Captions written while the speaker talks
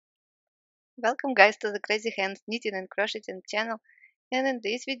Welcome guys to the Crazy Hands Knitting and Crocheting channel, and in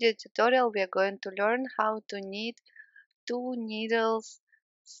this video tutorial we are going to learn how to knit two needles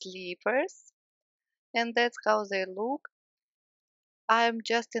sleepers, and that's how they look. I'm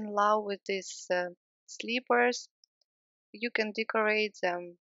just in love with these sleepers. You can decorate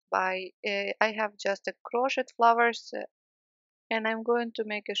them by I have just a crochet flowers, and I'm going to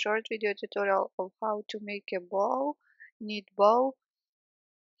make a short video tutorial of how to make a bow, knit bow.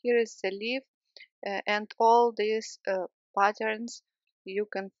 Here is the leaf. And all these patterns you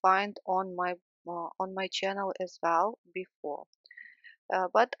can find on my channel as well before.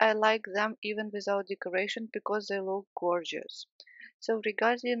 But I like them even without decoration because they look gorgeous. So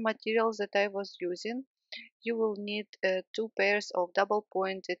regarding materials that I was using, you will need two pairs of double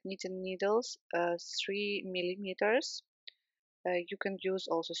pointed knitting needles, 3 millimeters. You can use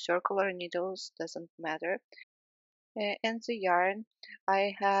also circular needles, doesn't matter. And the yarn,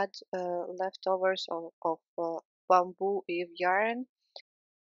 I had leftovers of bamboo weave yarn.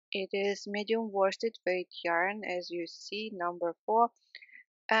 It is medium worsted weight yarn, as you see, number 4.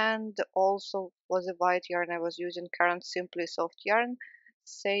 And also for the white yarn, I was using Current Simply Soft yarn,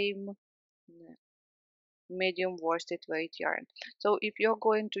 same medium worsted weight yarn. So if you're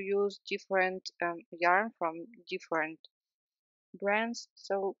going to use different yarn from different brands,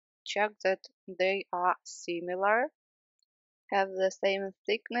 so check that they are similar, have the same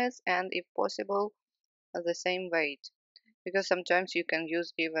thickness, and if possible the same weight, because sometimes you can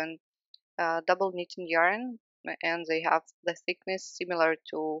use even double knitting yarn and they have the thickness similar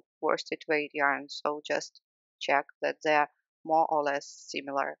to worsted weight yarn, so just check that they're more or less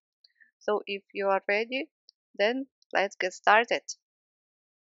similar. So if you are ready, then let's get started.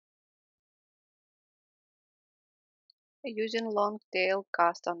 Using long tail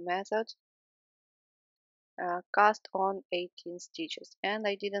cast on method, cast on 18 stitches, and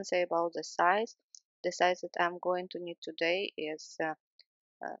I didn't say about the size. The size that I'm going to knit today is uh,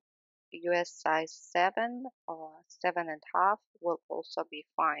 US size 7 or 7.5 will also be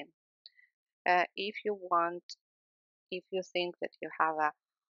fine. If you want, if you think that you have a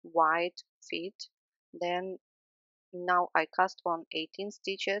wide fit, then now I cast on 18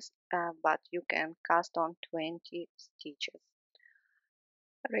 stitches, but you can cast on 20 stitches.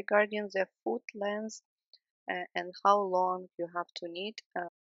 Regarding the foot length and how long you have to knit,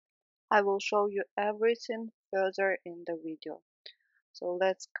 I will show you everything further in the video. So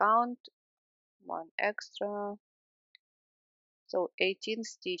let's count one extra. So 18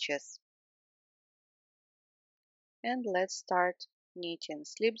 stitches. And let's start knitting.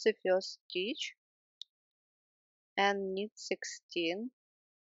 Slip the first stitch and knit 16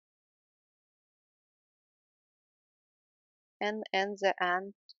 and at the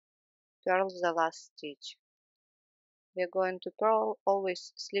end purl the last stitch. We're going to purl,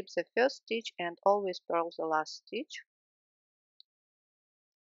 always slip the first stitch and always purl the last stitch.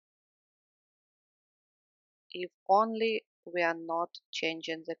 If only we are not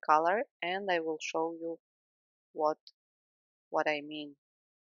changing the color, and I will show you what I mean.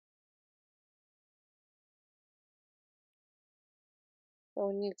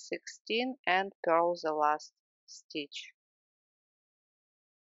 So knit 16 and purl the last stitch.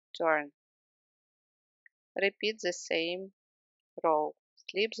 Turn. Repeat the same row.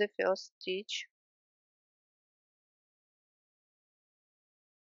 Slip the first stitch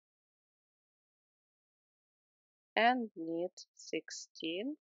and knit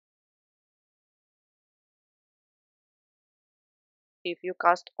 16. If you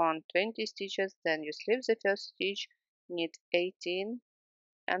cast on 20 stitches, then you slip the first stitch, knit 18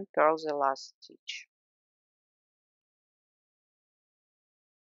 and purl the last stitch.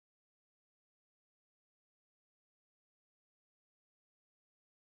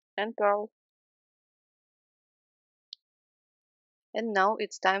 And purl. And now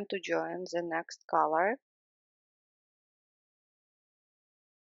it's time to join the next color.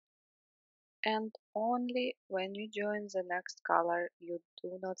 And only when you join the next color, you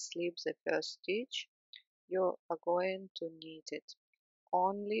do not slip the first stitch. You are going to knit it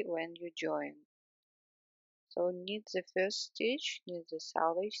only when you join. So knit the first stitch, knit the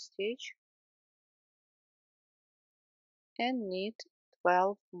selvage stitch, and knit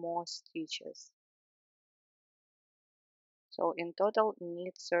 12 more stitches. So in total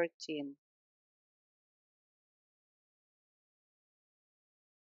knit 13.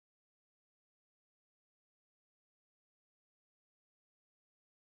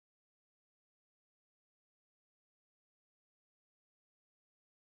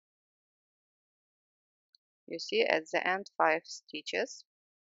 You see at the end 5 stitches.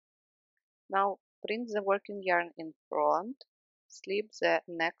 Now bring the working yarn in front slip the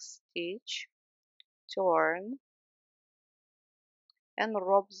next stitch, turn, and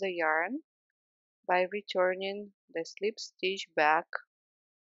rope the yarn by returning the slip stitch back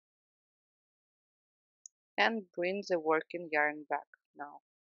and bring the working yarn back now.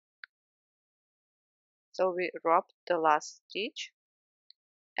 So we rope the last stitch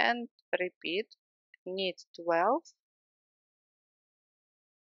and repeat, knit 12,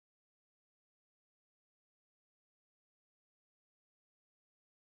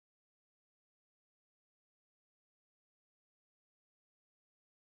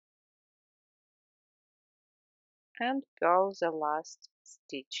 and purl the last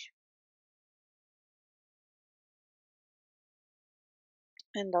stitch.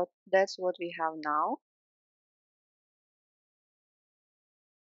 And that's what we have now.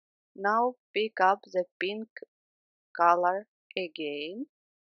 Now pick up the pink color again.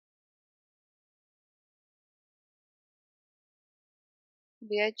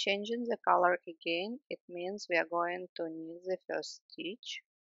 We are changing the color again. It means we are going to knit the first stitch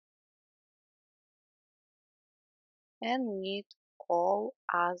and knit all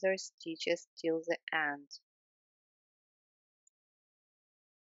other stitches till the end.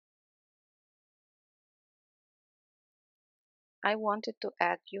 I wanted to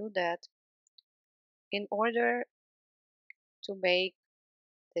add you that in order to make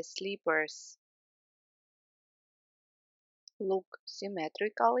the slippers look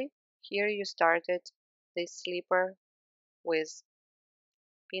symmetrically, here you started this slipper with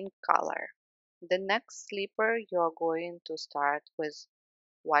pink color. The next slipper you are going to start with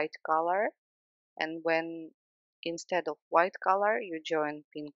white color, and when instead of white color you join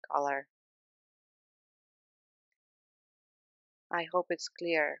pink color. I hope it's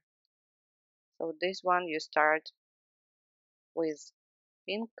clear. So this one you start with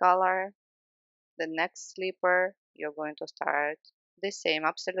pink color. The next slipper you're going to start the same,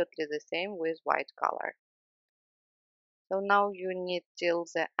 absolutely the same, with white color. So now you knit till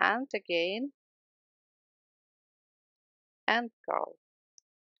the end again and purl.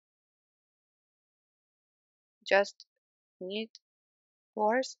 Just knit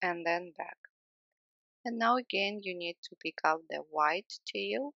forth and then back. And now again you need to pick up the white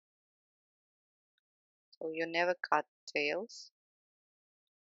tail, so you never cut tails.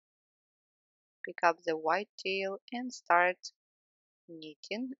 Pick up the white tail and start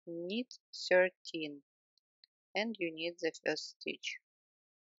knitting. Knit 13 and you knit the first stitch.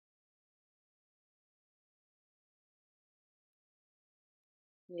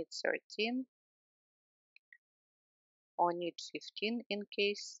 Knit 13 or knit 15 in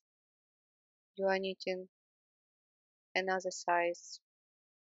case you are knitting another size.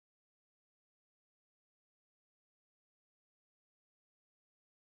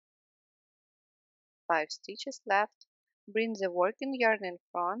 Five stitches left. Bring the working yarn in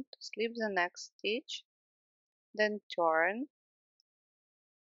front, slip the next stitch, then turn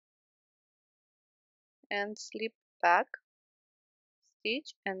and slip back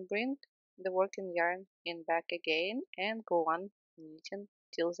stitch and bring the working yarn in back again and go on knitting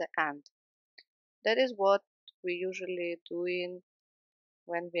till the end. That is what we usually doing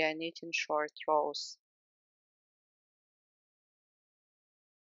when we are knitting short rows.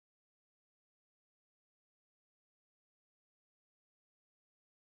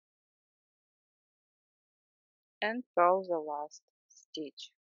 And purl the last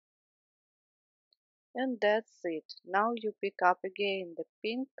stitch. And that's it. Now you pick up again the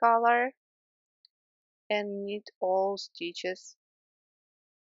pink color and knit all stitches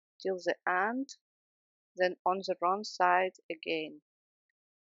till the end, then on the wrong side again,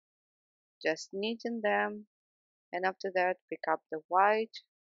 just knitting them, and after that pick up the white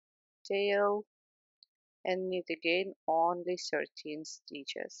tail and knit again only 13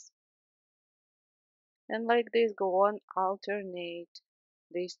 stitches. And like this go on, alternate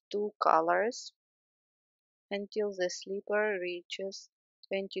these two colors until the slipper reaches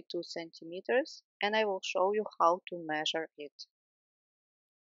 22 centimeters, and I will show you how to measure it.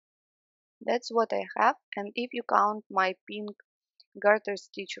 That's what I have, and if you count my pink garter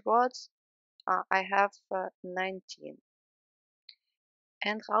stitch rods, I have 19.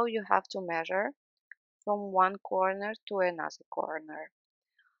 And how you have to measure from one corner to another corner.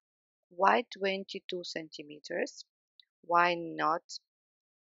 Why 22 centimeters? Why not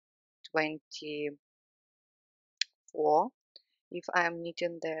 24? If I'm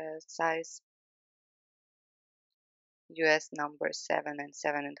knitting the size US number 7 and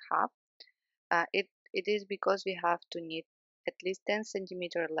 7.5, it is because we have to knit at least 10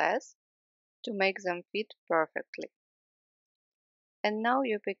 centimeter less to make them fit perfectly. And now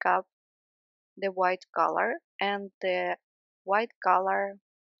you pick up the white color and the White color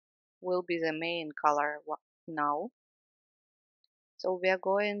will be the main color now. So we are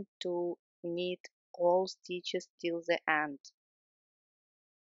going to knit all stitches till the end.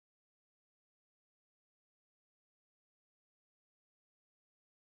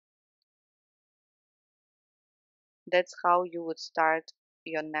 That's how you would start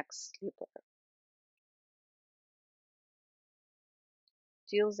your next slipper.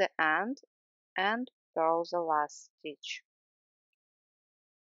 Till the end and purl the last stitch.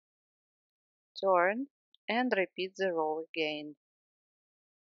 Turn and repeat the row again.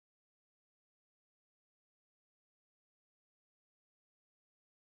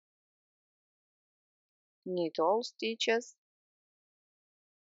 Knit all stitches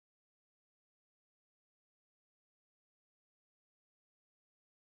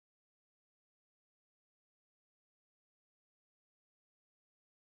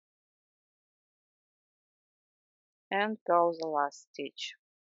and purl the last stitch.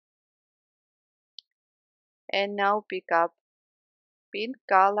 And now pick up pink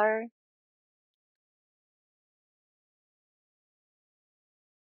color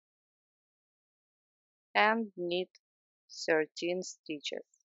and knit 13 stitches.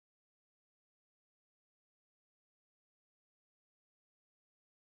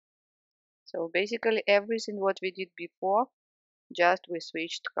 So basically everything what we did before, just we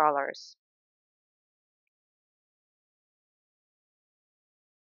switched colors.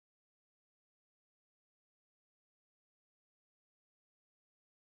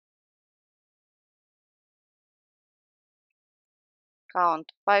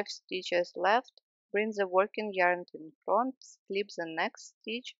 Count 5 stitches left, bring the working yarn in front, slip the next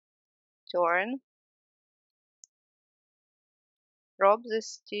stitch, turn, drop the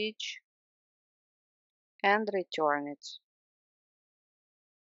stitch and return it.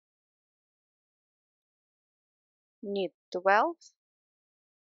 Knit 12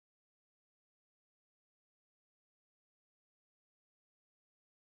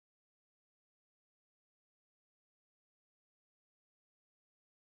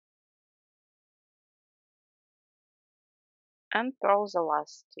 and purl the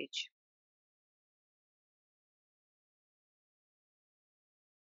last stitch.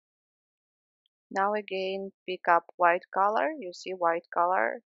 Now again pick up white color. You see white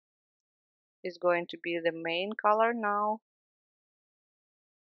color is going to be the main color now.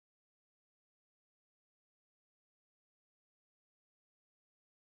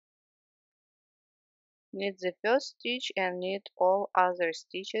 Knit the first stitch and knit all other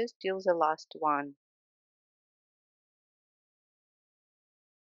stitches till the last one.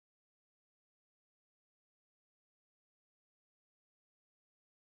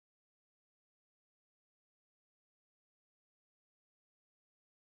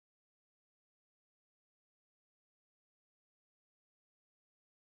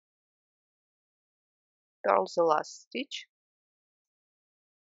 Purl the last stitch.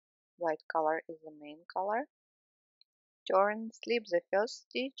 White color is the main color. Turn, slip the first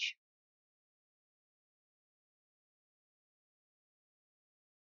stitch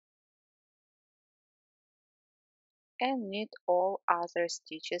and knit all other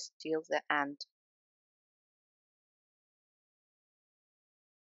stitches till the end.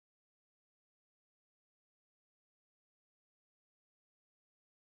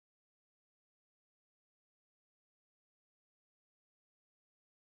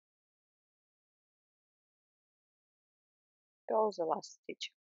 Purl the last stitch.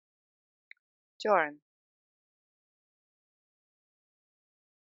 Turn.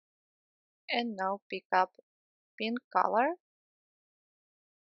 And now pick up pink color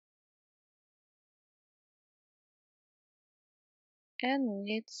and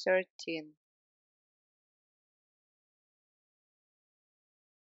knit 13.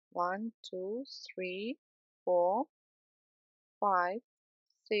 1, 2, 3, 4, 5,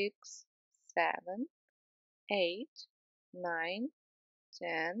 6, 7, 8, 9,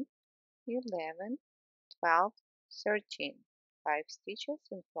 10, 11, 12, 13. 5 stitches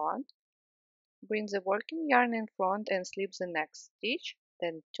in front. Bring the working yarn in front and slip the next stitch,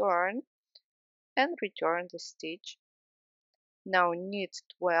 then turn and return the stitch. Now knit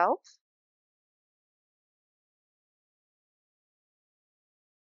 12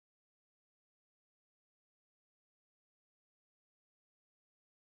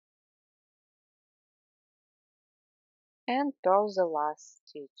 and purl the last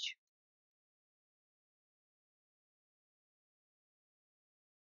stitch.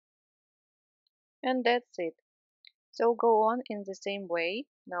 And that's it. So go on in the same way.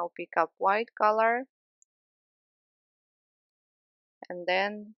 Now pick up white color and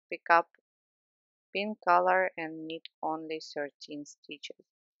then pick up pink color and knit only 13 stitches.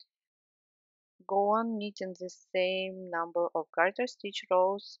 Go on knitting the same number of garter stitch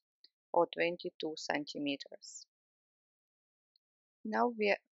rows or 22 centimeters. Now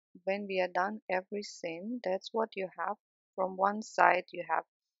when we are done everything, that's what you have. From one side you have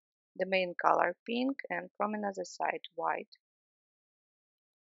the main color pink and from another side white.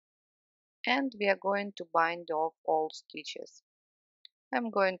 And we are going to bind off all stitches.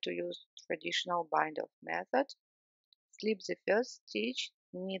 I'm going to use traditional bind off method. Slip the first stitch,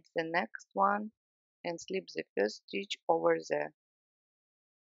 knit the next one and slip the first stitch over the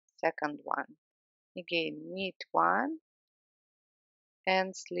second one. Again, knit one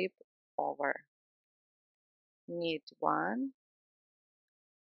and slip over. Knit one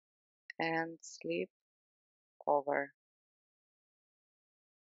and slip over.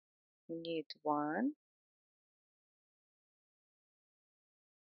 Knit one,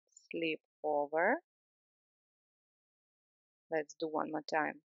 slip over. Let's do one more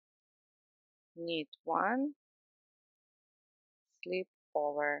time. Knit one, slip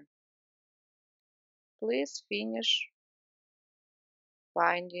over. Please finish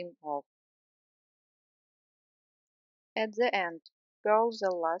binding off. At the end, purl the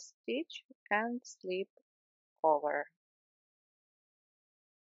last stitch and slip over.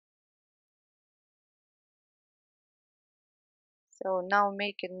 So now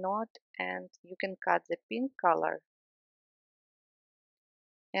make a knot and you can cut the pink color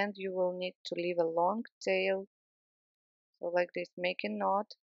and you will need to leave a long tail. So like this, make a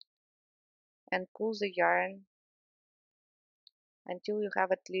knot and pull the yarn until you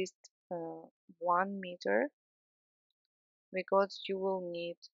have at least 1 meter, because you will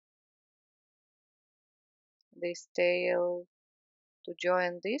need this tail to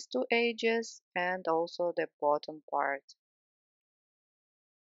join these two edges and also the bottom part.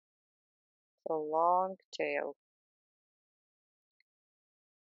 So long tail.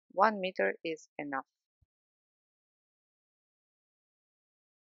 1 meter is enough.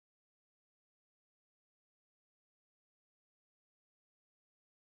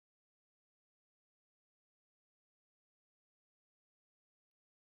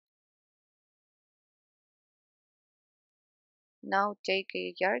 Now take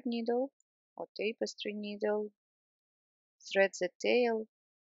a yard needle or tapestry needle, thread the tail,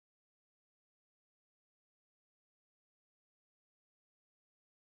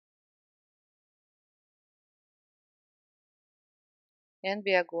 and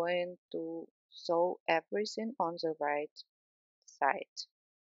we are going to sew everything on the right side.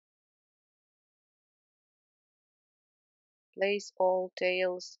 Place all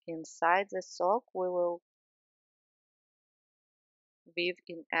tails inside the sock. We will weave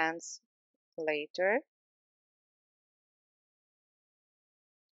in ends later.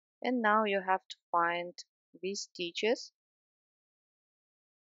 And now you have to find these stitches.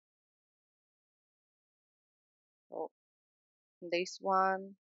 So this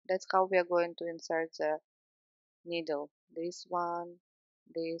one, that's how we are going to insert the needle. This one,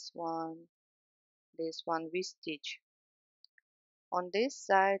 this one, this one, we stitch on this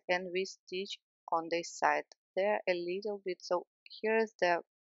side and we stitch on this side. There a little bit. So here's the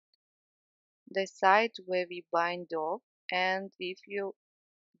side where we bind off, and if you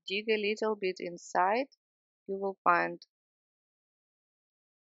dig a little bit inside, you will find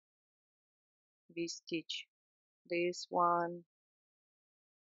this stitch. This one,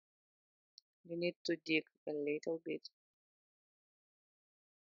 you need to dig a little bit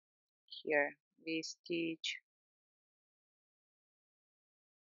here. This stitch,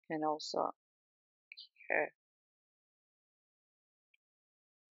 and also here.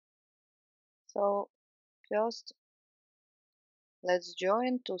 So first, let's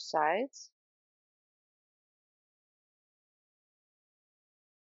join two sides.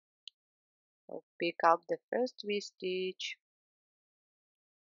 So pick up the first V-stitch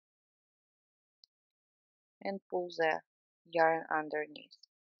and pull the yarn underneath.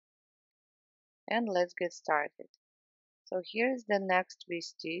 And let's get started. So here's the next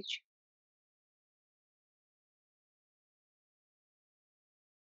V-stitch.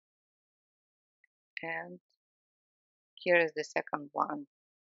 And here is the second one.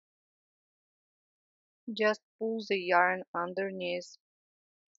 Just pull the yarn underneath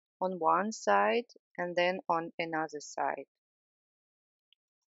on one side and then on another side,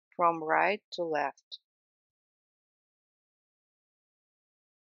 from right to left.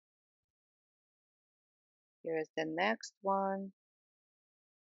 Here is the next one,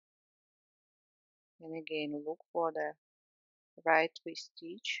 and again look for the right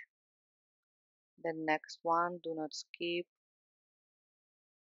V-stitch. The next one, do not skip.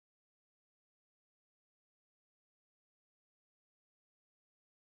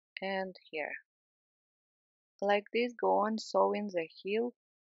 and here. Like this, go on sewing the heel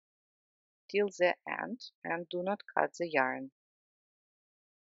till the end and do not cut the yarn.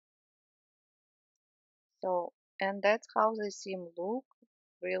 So, and that's how the seam look,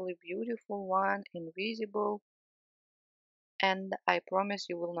 really beautiful one, invisible, and I promise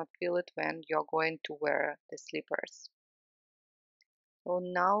you will not feel it when you're going to wear the slippers. So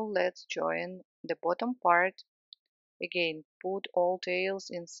now let's join the bottom part. Again, put all tails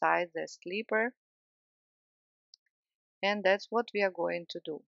inside the slipper, and that's what we are going to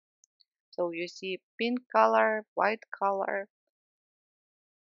do. So you see pink color, white color,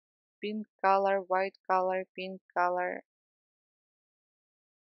 pink color, white color, pink color.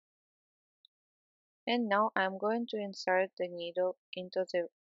 And now I'm going to insert the needle into the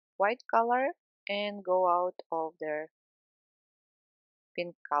white color and go out of the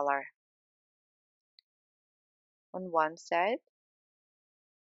pink color on one side,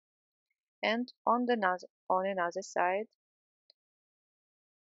 and on another side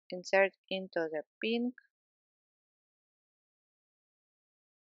insert into the pink,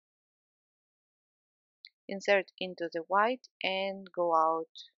 insert into the white and go out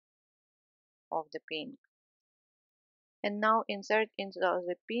of the pink. And now insert into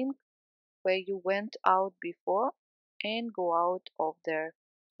the pink where you went out before and go out of the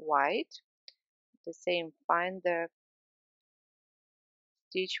white. The same, find the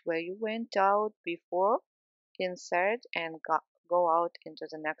stitch where you went out before, insert and go out into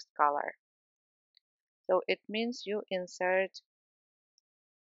the next color. So it means you insert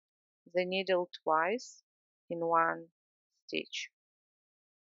the needle twice in one stitch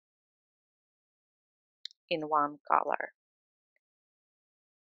in one color.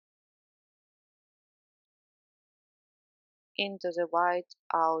 Into the white,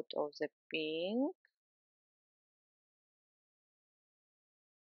 out of the pink.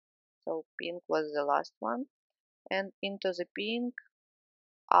 So pink was the last one. And into the pink,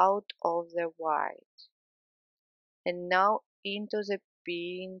 out of the white. And now into the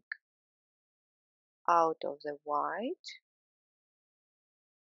pink, out of the white.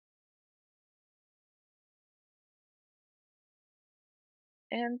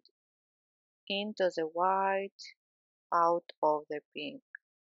 And into the white, out of the pink.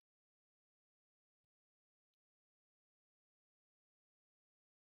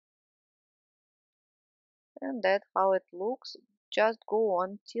 And that's how it looks. Just go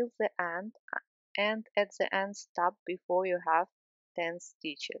on till the end, and at the end stop before you have 10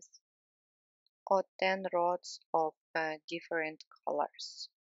 stitches or 10 rows of different colors.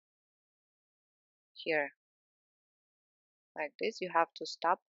 Here, like this, you have to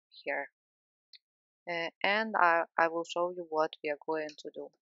stop here. And I will show you what we are going to do.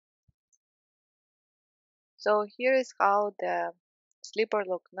 So here is how the slipper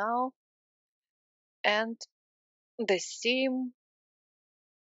look now, and the seam.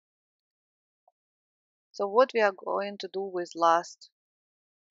 So what we are going to do with last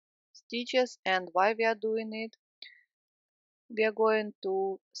stitches and why we are doing it, we are going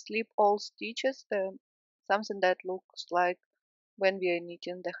to slip all stitches, something that looks like when we are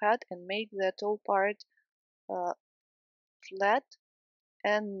knitting the hat, and make the top part uh, flat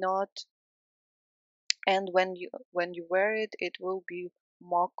and not, and when you wear it, it will be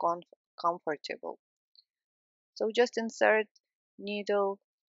more comfortable. So just insert needle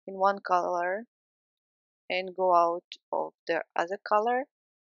in one color and go out of the other color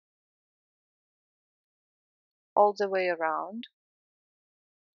all the way around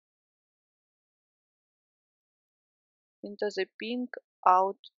into the pink,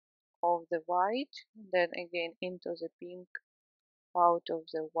 out of the white, then again into the pink, out of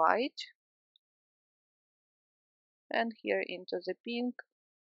the white, and here into the pink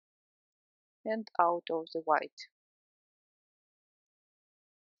and out of the white.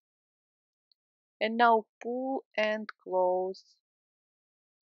 And now pull and close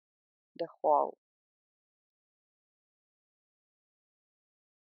the hole.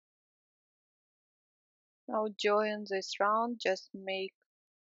 Now join this round, just make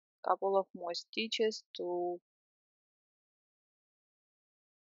a couple of more stitches to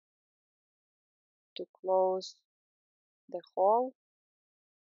close the hole.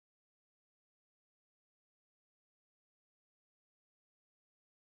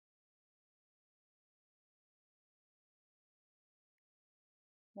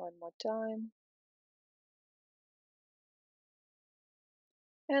 One more time.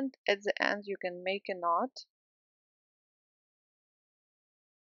 And at the end you can make a knot.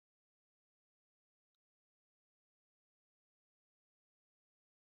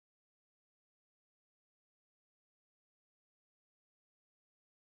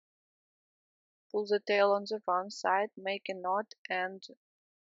 Pull the tail on the front side, make a knot and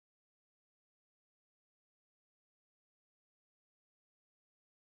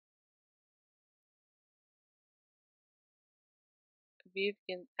weave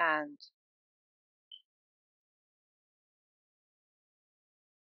in end.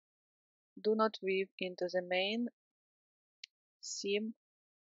 Do not weave into the main seam,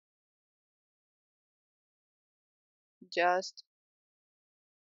 just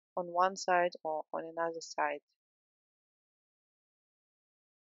on one side or on another side.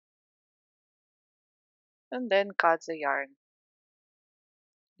 And then cut the yarn.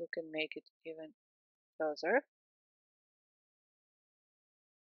 You can make it even further.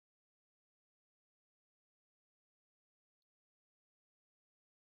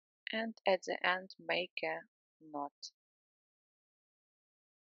 And at the end make a knot.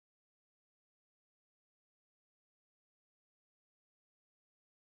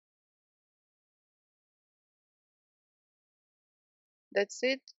 That's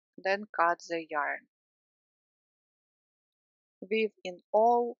it. Then cut the yarn. Weave in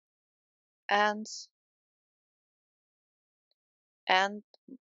all ends, and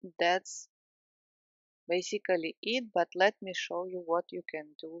that's basically it, but let me show you what you can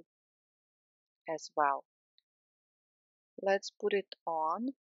do as well. Let's put it on.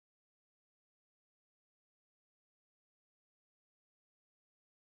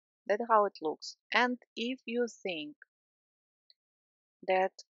 That's how it looks. And if you think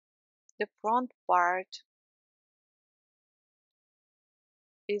that the front part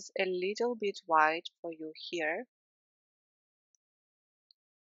is a little bit wide for you here,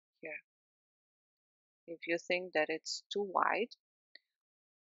 if you think that it's too wide,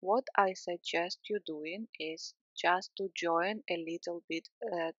 what I suggest you doing is just to join a little bit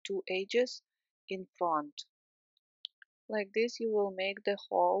two edges in front. Like this you will make the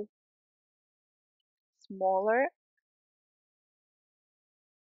hole smaller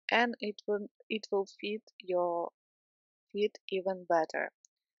and it will fit your feet even better.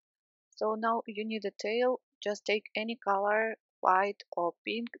 So now you need a tail, just take any color, white or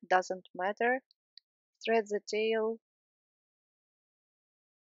pink, doesn't matter. Thread the tail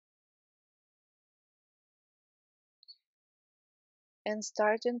and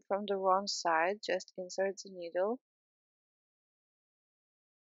starting from the wrong side, just insert the needle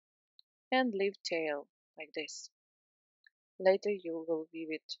and leave tail like this. Later you will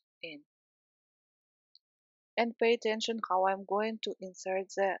weave it in. And pay attention how I'm going to insert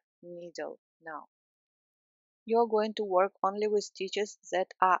the needle now. You're going to work only with stitches that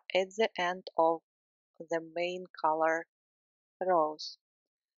are at the end of the main color rows.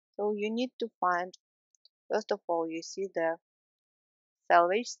 So you need to find, first of all, you see the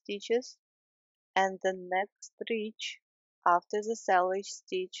selvage stitches and the next stitch after the selvage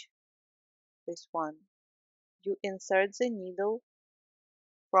stitch, this one. You insert the needle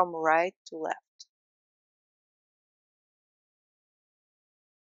from right to left.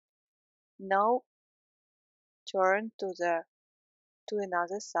 Now turn to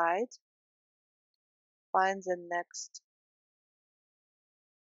another side, find the next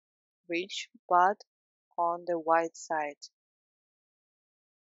ridge but on the right side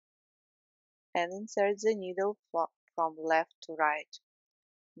and insert the needle from left to right.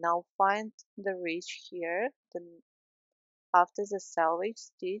 Now find the ridge here after the selvage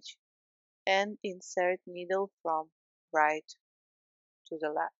stitch and insert needle from right to the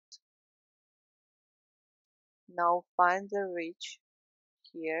left. Now find the ridge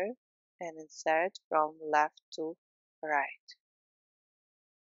here and insert from left to right.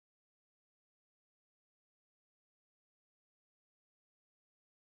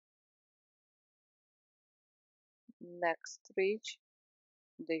 Next ridge,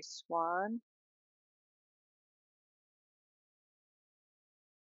 this one,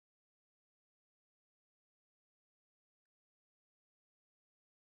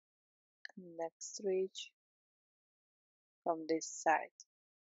 next ridge from this side.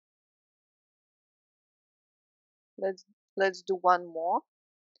 Let's do one more,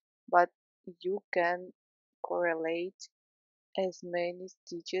 but you can correlate as many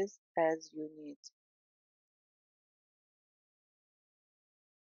stitches as you need.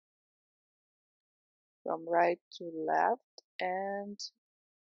 From right to left, and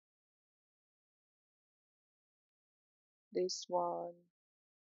this one,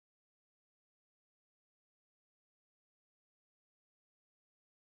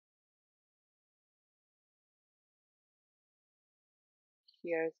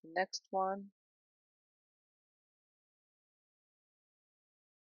 here's the next one,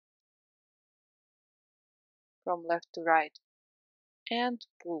 from left to right, and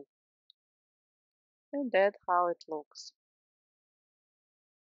pull. And that's how it looks.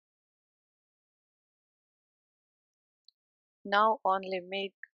 Now only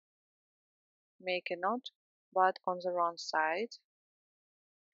make a knot, but on the wrong side.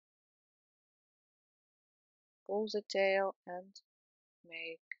 Pull the tail and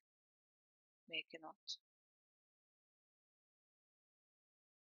make make a knot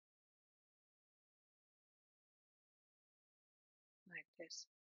like this.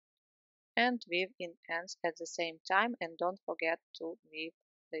 And weave in ends at the same time, and don't forget to weave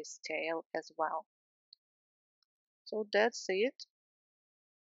this tail as well. So that's it.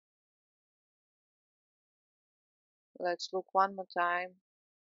 Let's look one more time.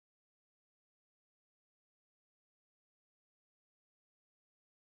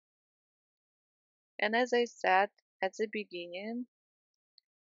 And as I said at the beginning,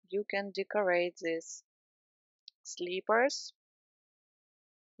 you can decorate these slippers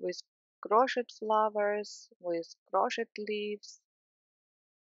with crochet flowers, with crochet leaves,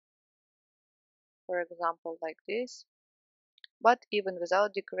 for example, like this. But even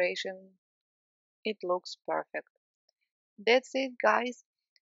without decoration, it looks perfect. That's it, guys.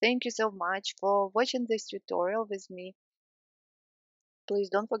 Thank you so much for watching this tutorial with me. Please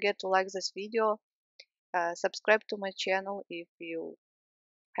don't forget to like this video, subscribe to my channel if you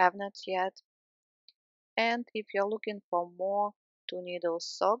have not yet. And if you're looking for more 2 needle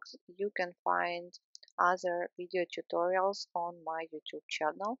socks, you can find other video tutorials on my YouTube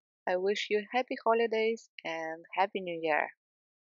channel. I wish you happy holidays and happy new year.